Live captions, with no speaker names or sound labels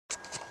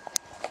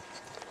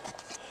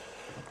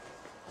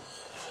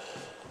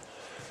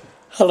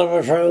Hello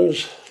my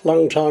friends,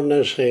 long time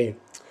no see.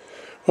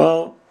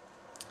 Well,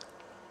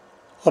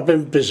 I've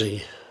been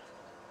busy.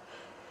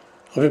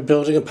 I've been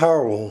building a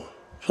Powerwall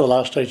for the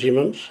last 18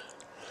 months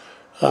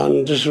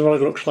and this is what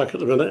it looks like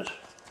at the minute.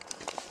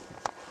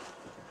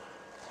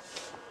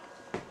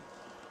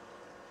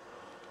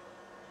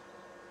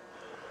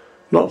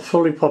 Not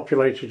fully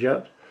populated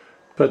yet,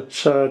 but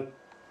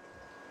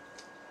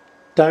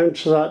down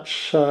to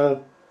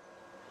that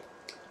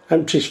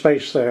empty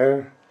space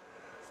there,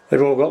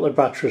 they've all got their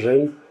batteries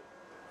in.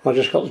 I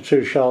just got the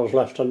two shelves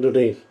left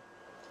underneath.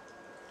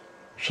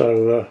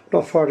 So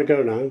not far to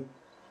go now.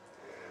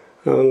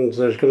 And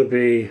there's going to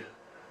be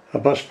a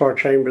bus bar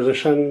chamber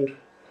this end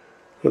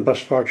and a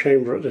bus bar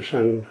chamber at this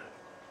end.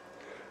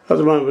 At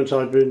the moment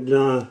I've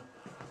been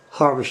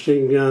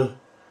harvesting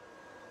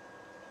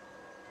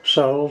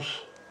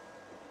cells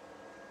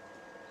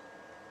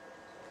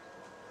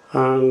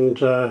and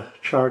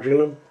charging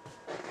them.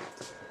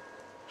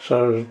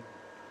 So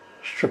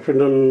stripping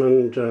them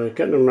and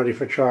getting them ready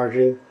for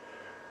charging,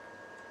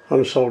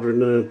 unsoldering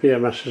the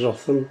BMSs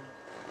off them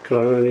because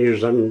I'm going to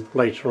use them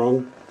later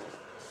on.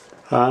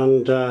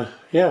 And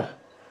yeah,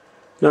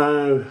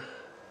 now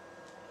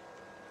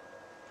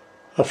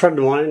a friend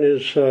of mine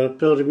is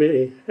building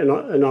me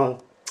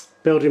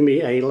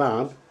a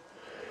lab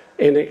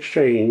in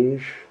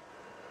exchange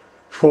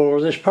for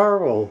this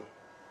Powerwall.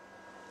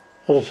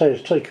 As I say,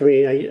 it's taken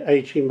me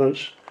 18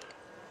 months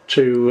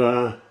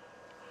to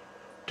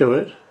do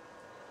it.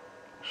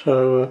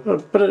 So,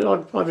 but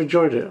I've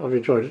enjoyed it. I've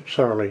enjoyed it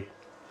thoroughly.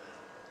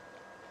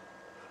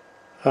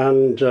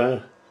 And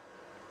I'll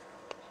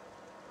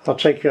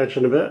take you out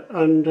in a bit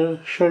and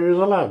show you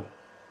the lab.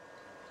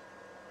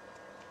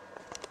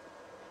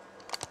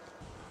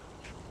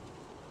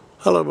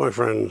 Hello my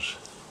friends.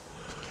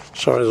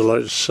 Sorry the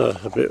light's a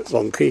bit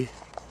wonky,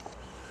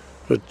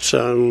 but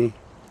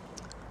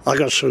I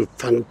got some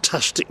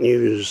fantastic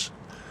news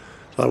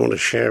that I want to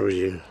share with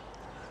you.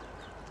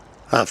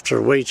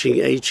 After waiting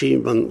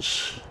 18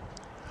 months,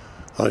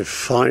 I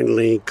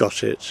finally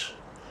got it.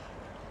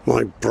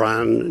 My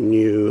brand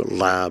new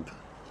lab.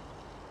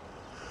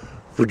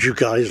 Would you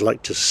guys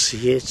like to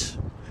see it?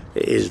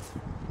 It is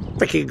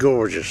freaking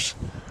gorgeous.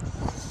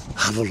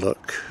 Have a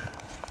look.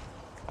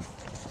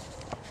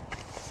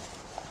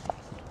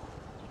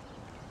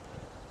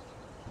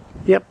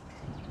 Yep,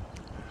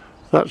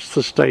 that's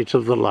the state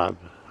of the lab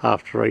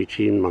after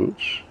 18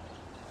 months.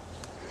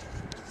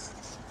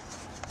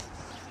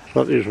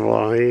 That is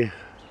why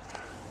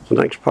the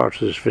next part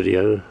of this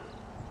video,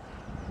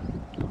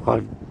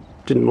 I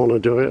didn't want to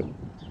do it,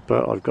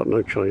 but I've got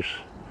no choice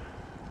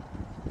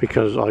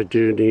because I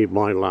do need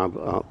my lab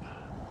up.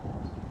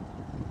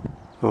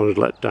 I was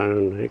let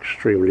down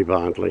extremely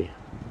badly.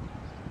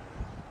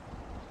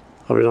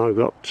 I mean, I've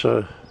got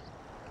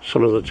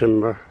some of the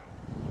timber,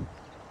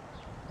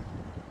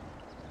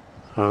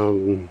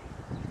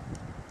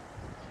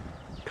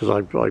 because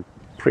I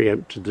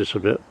preempted this a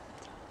bit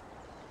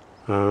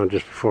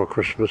just before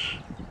Christmas,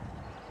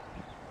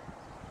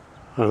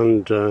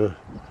 and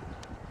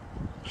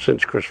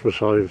since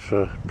Christmas I've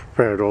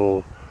prepared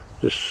all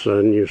this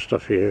new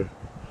stuff here,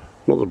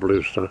 not the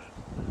blue stuff.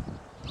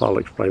 I'll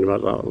explain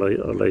about that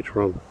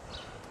later on,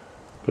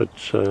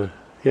 but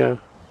yeah,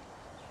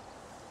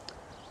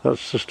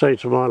 that's the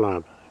state of my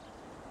lab,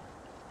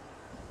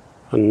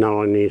 and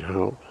now I need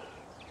help.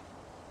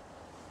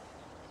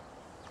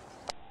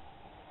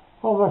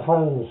 Well my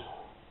friends,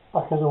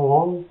 back in the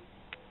one.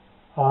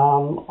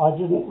 I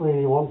didn't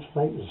really want to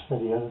make this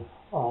video,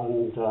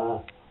 and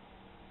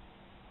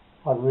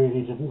I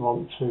really didn't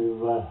want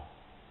to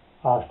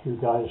ask you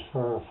guys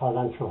for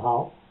financial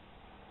help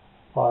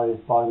by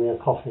buying me a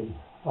coffee.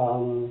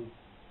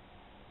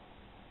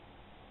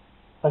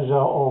 As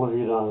all of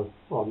you know,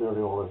 well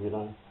nearly all of you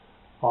know,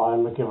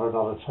 I'm a giver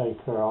not a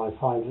taker. I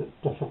find it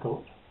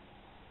difficult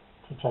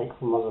to take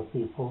from other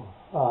people,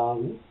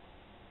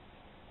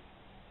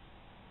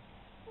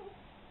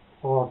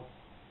 or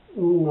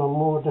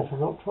more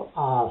difficult to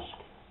ask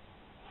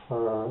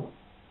for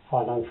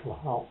financial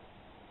help.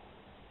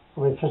 I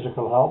mean,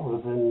 physical help would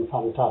have been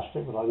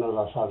fantastic, but I know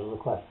that's out of the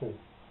question.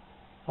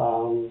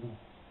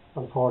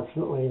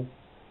 Unfortunately,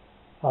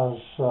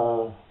 as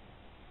you'll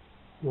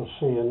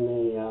see in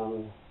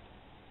the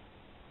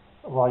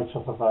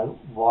write-up about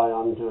why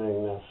I'm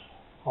doing this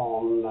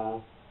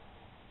on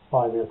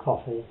Buy Me a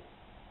Coffee,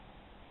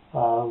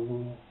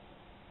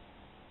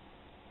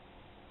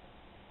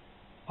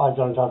 I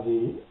don't have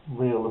the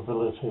real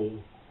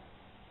ability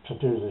to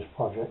do this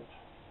project,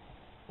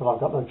 but I've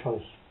got no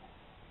choice.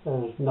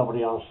 There's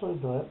nobody else that will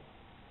do it.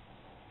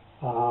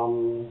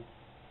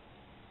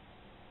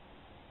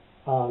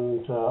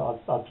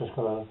 I've just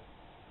got to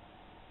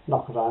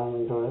knock it down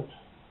and do it.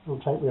 It'll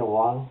take me a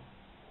while.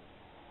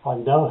 I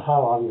know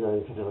how I'm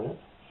going to do it,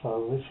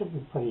 so it should be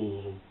pretty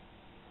easy.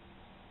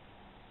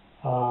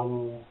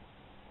 All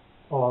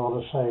I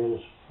want to say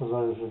is, for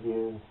those of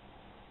you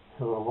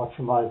who are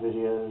watching my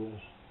videos,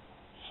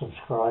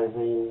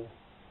 subscribing,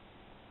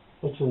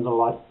 hitting the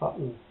like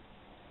button,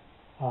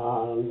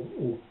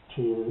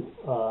 to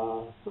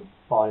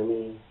buy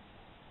me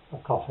a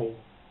coffee,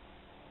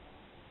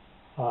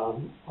 I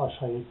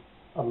say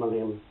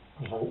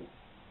 1,000,000%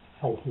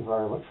 thank you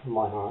very much from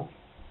my heart.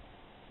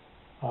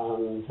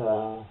 And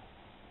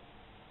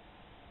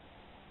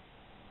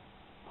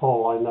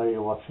Paul, I know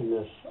you're watching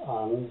this,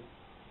 and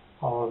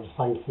I want to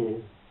thank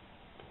you,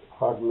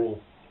 pardon me,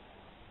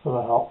 for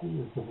the help that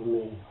you've given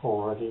me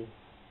already.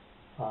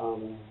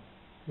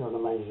 You're an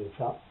amazing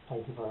chap.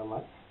 Thank you very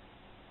much.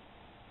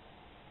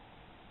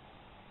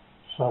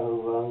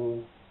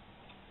 So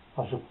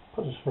I should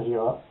put this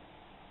video up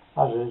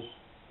as is.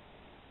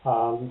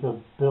 The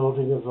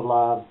building of the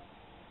lab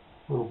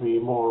will be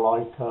more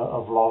like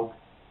a vlog.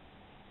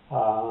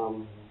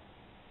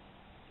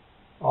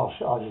 I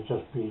should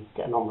just be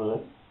getting on with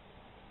it.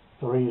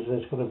 The reason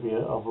it's going to be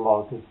a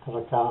vlog is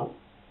because I can't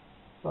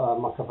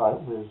muck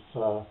about with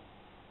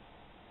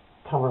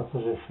camera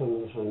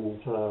positions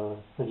and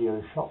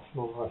video shots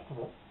and all the rest of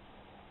it.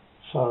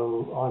 So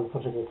I'm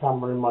putting a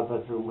camera in my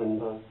bedroom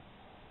window,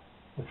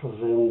 which will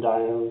zoom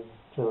down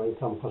to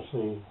encompass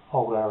the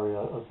whole area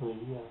of the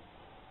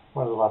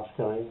where the lab's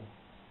going,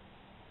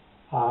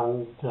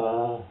 and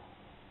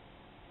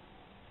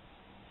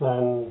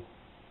then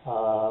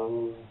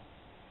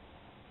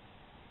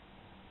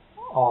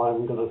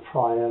I'm going to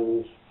try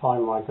and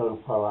find my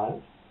GoPro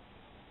out,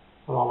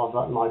 and I'll have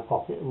that in my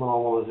pocket, and when I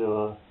want to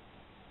do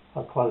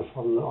a close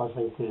one that I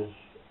think is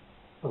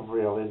of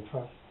real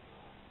interest,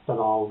 then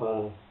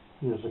I'll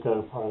use the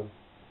GoPro.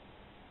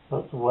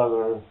 But the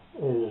weather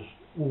is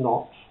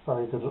not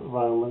very good at the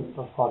moment,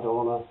 that's why I don't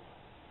want to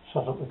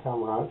set up the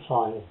camera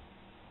outside.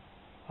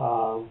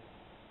 I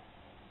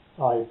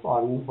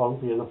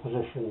won't be in a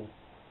position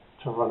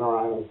to run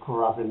around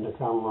grabbing the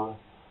camera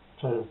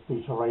to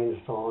beat a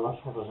rainstorm and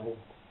that sort of thing.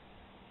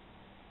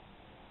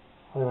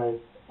 Anyway,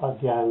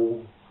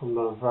 again, from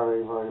the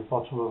very, very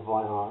bottom of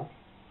my heart,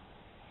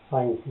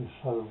 thank you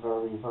so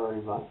very,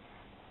 very much,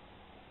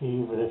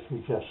 even if you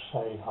just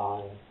say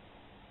hi.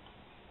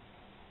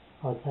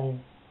 Okay,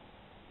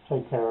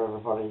 take care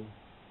everybody,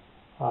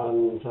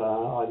 and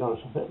I know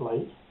it's a bit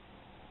late,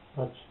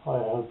 but I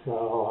hope you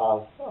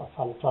all have a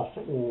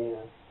fantastic new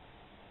year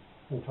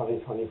in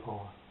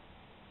 2024.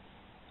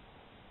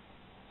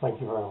 Thank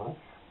you very much.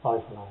 Bye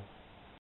for now.